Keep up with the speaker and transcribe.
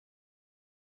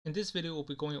In this video, we'll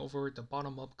be going over the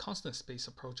bottom-up constant space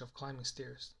approach of climbing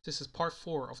stairs. This is part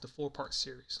 4 of the 4-part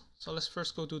series. So let's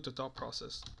first go through the thought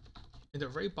process. In the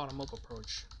very bottom-up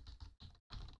approach,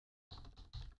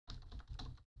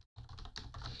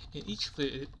 in each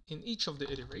of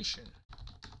the iteration,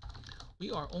 we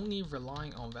are only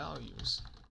relying on values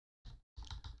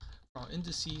from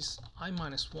indices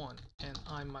i-1 and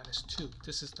i-2.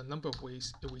 This is the number of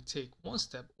ways if we take one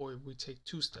step or if we take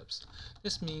 2 steps.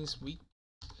 This means we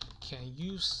can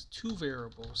use 2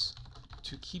 variables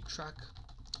to keep track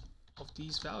of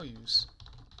these values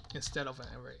instead of an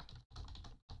array.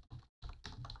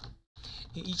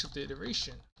 In each of the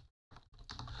iteration,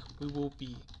 we will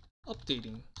be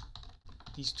updating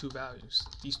these 2 values,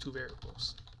 these 2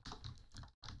 variables.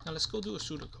 Now let's go do a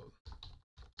pseudocode.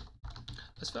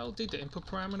 Let's validate the input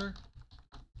parameter.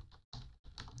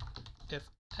 If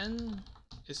n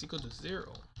is equal to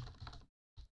 0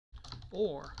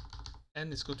 or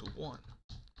n is equal to 1,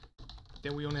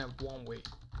 then we only have one way.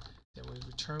 Then we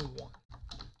return 1.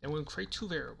 Then we'll create 2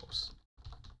 variables.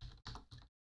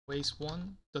 Ways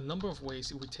 1, the number of ways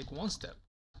if we take one step.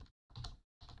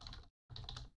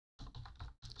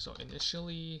 So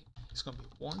initially it's going to be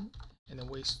 1, and then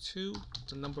ways 2,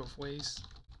 the number of ways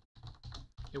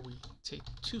if we take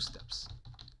 2 steps.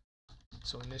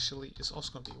 So initially it's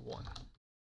also going to be 1.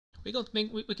 We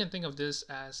can think of this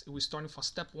as if we're starting from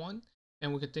step 1,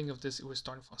 and we can think of this if we're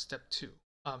starting from step 2.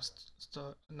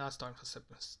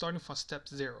 Starting from step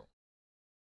 0.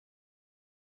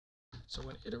 So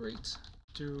when iterate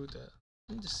through the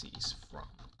indices from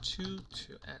 2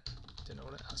 to n,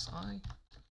 denoted as I,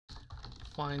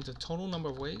 find the total number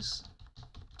of ways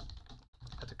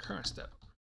at the current step.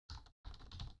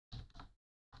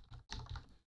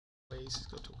 Ways is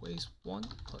equal to ways 1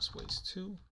 plus ways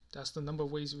 2. That's the number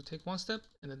of ways you take one step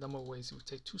and the number of ways you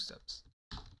take 2 steps.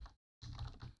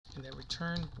 And then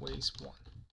return ways 1.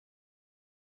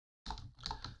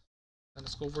 Now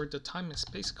let's go over the time and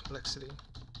space complexity.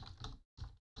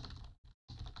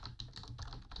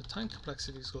 The time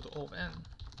complexity is equal to O of n,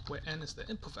 where n is the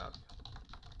input value.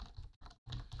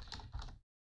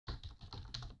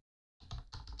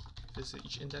 Visit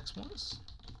each index once.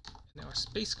 And now our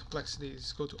space complexity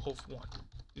is equal to O of 1,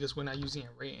 because we're not using an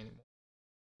array anymore.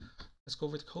 Let's go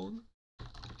over the code.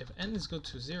 If n is equal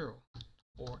to 0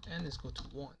 or n is equal to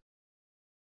 1,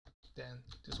 then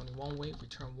there's only one way,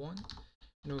 return 1.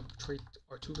 And we'll create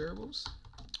our 2 variables,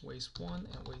 ways 1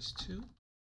 and ways 2.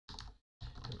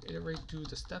 And we iterate through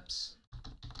the steps.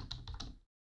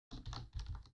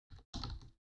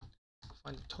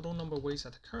 Find the total number of ways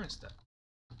at the current step.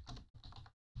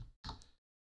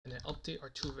 And then update our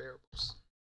 2 variables.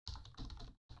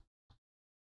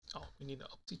 Oh, we need to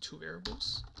update 2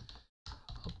 variables.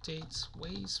 Updates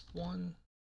ways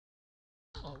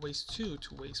 2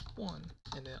 to ways 1,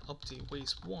 and then update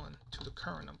ways 1 to the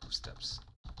current number of steps.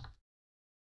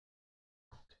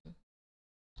 Okay.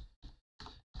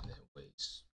 And then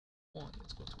ways 1,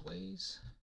 let's go to ways.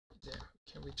 There,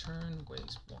 we can return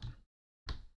ways 1.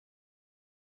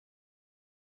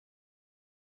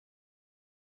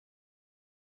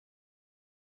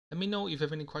 Let me know if you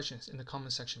have any questions in the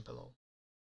comment section below.